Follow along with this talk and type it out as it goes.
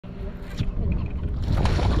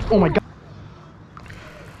Oh my god.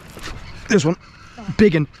 This one.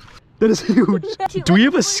 Biggin. That is huge. Do we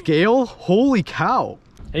have a scale? Holy cow.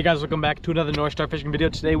 Hey guys, welcome back to another North Star fishing video.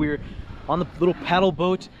 Today we were on the little paddle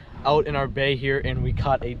boat out in our bay here, and we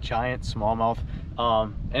caught a giant smallmouth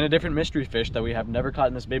and a different mystery fish that we have never caught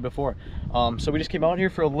in this bay before. So we just came out here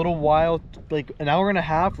for a little while, like an hour and a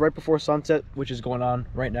half right before sunset, which is going on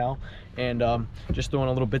right now, and just throwing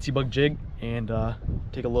a little bitsy bug jig and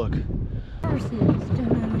take a look.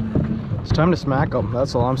 It's time to smack them,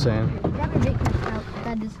 that's all I'm saying.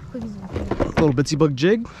 Little bitsy bug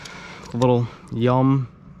jig, a little yum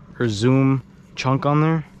or zoom chunk on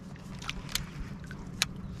there.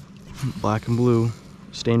 Black and blue,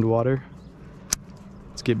 stained water.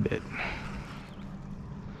 Let's get bit.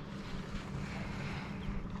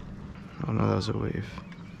 Oh no, that was a wave.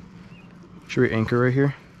 Should we anchor right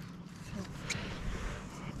here?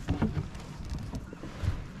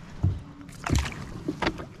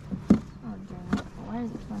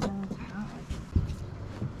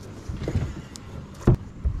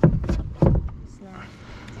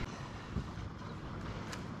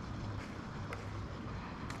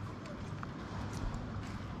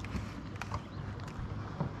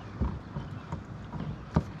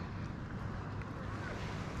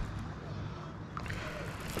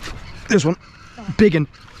 This one. Biggin.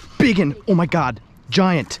 Biggin. Oh my god.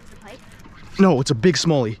 Giant. No, it's a big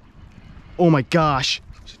smallie. Oh my gosh.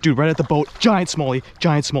 Dude, right at the boat. Giant smallie.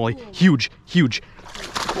 Giant smallie. Huge. Huge.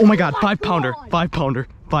 Oh my god. 5 pounder. 5 pounder.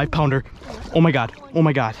 5 pounder. Oh my god. Oh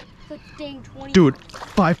my god. Dude,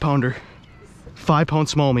 5 pounder. 5 pound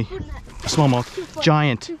smallmouth.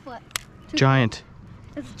 Giant. Giant.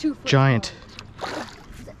 Giant.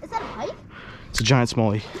 Is that a pike? It's a giant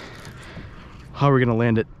smallie. How are we gonna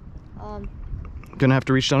land it? Gonna have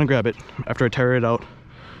to reach down and grab it after I tire it out.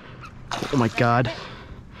 Oh my god.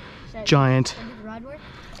 Giant.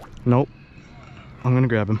 Nope. I'm gonna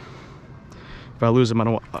grab him. If I lose him,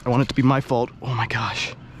 I want it to be my fault. Oh my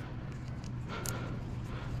gosh.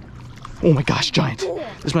 Oh my gosh, giant.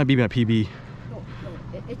 This might be my PB. No,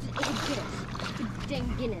 it's a Guinness. It's a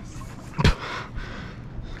dang Guinness.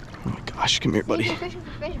 Oh my gosh, come here, buddy. Fishing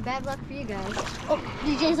for fish, bad luck for you guys. Oh,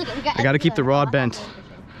 DJ's looking. I gotta keep the rod bent.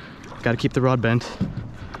 Gotta keep the rod bent.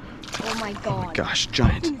 Oh my god. Oh my gosh,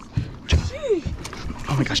 giant.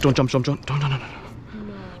 Oh my gosh, don't jump. No.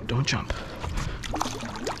 Don't jump.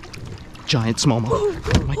 Giant smallmouth.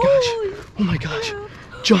 Oh my gosh. Oh my gosh.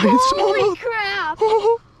 Giant smallmouth. Holy crap.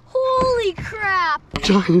 Holy crap.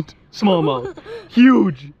 Giant smallmouth.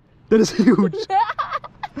 Huge. That is huge.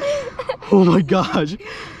 Oh my gosh.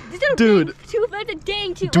 Dude.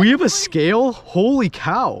 Do we have a scale? Holy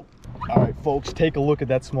cow. All right, folks, take a look at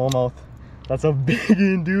that smallmouth. That's a big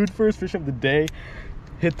one, dude. First fish of the day.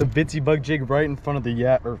 Hit the bitsy bug jig right in front of the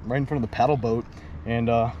right in front of the paddle boat, and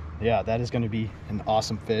yeah, that is going to be an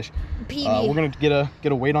awesome fish. We're gonna get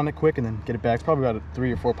a weight on it quick and then get it back. It's probably about a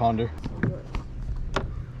 3 or 4 pounder.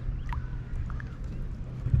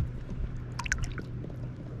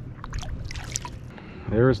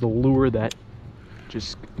 There's the lure that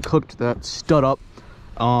just cooked that stud up.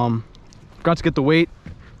 Forgot to get the weight.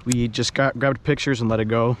 We just grabbed pictures and let it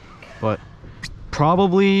go, but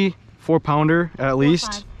probably 4 pounder at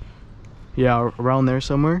least. Yeah, around there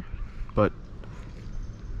somewhere. But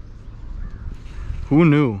who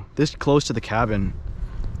knew this close to the cabin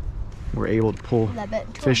we're able to pull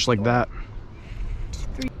fish like that.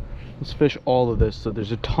 Let's fish all of this. So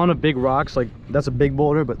there's a ton of big rocks, like that's a big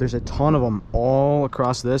boulder, but there's a ton of them all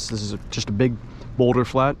across this. This is just a big boulder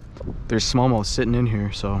flat. There's smallmouth sitting in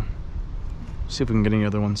here, so see if we can get any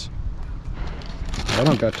other ones. I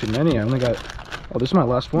don't got too many. I only got, oh, this is my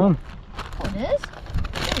last one. Oh, it is?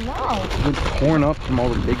 Oh, wow. It's torn up from all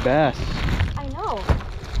the big bass. I know.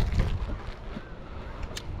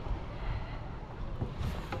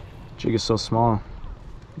 Jig is so small.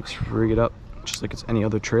 Just rig it up just like it's any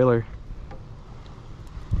other trailer.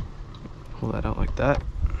 Pull that out like that.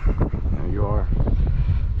 There you are.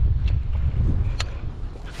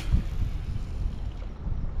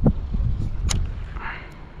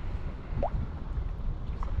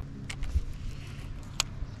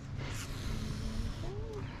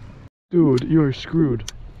 Dude, you are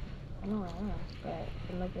screwed. I know, but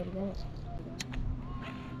I might be able to get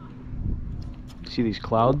it. See these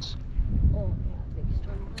clouds? Oh, yeah, big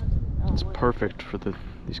storm clouds. It's perfect for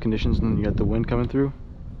these conditions, and then you got the wind coming through.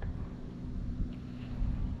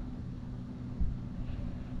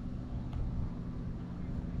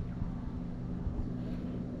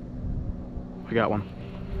 I got one.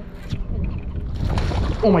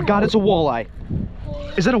 Oh my god, it's a walleye.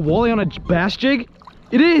 Is that a walleye on a bass jig?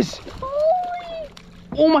 It is!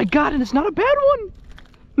 Oh my god, and it's not a bad one!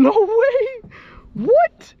 No way!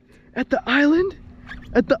 What? At the island?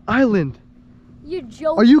 At the island? You're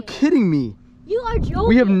joking. Are you kidding me? You are joking.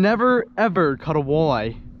 We have never ever caught a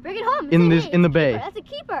walleye Bring it home. in Say, hey, the it's a bay. keeper. That's a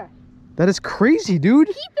keeper. That is crazy, dude.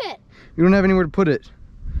 Keep it. We don't have anywhere to put it.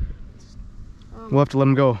 We'll have to let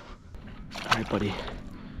him go. All right, buddy.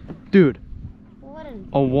 Dude,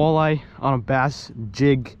 a walleye on a bass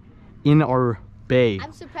jig in our bay.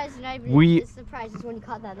 I'm surprised you're not even as surprised as when you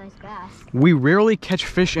caught that nice bass. We rarely catch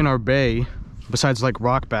fish in our bay, besides like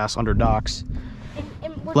rock bass under docks,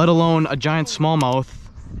 let alone a giant smallmouth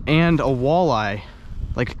and a walleye.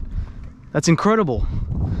 Like, that's incredible.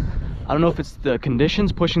 I don't know if it's the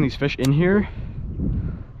conditions pushing these fish in here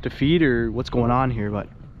to feed or what's going on here, but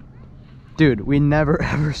dude, we never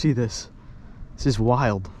ever see this. This is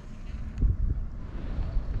wild.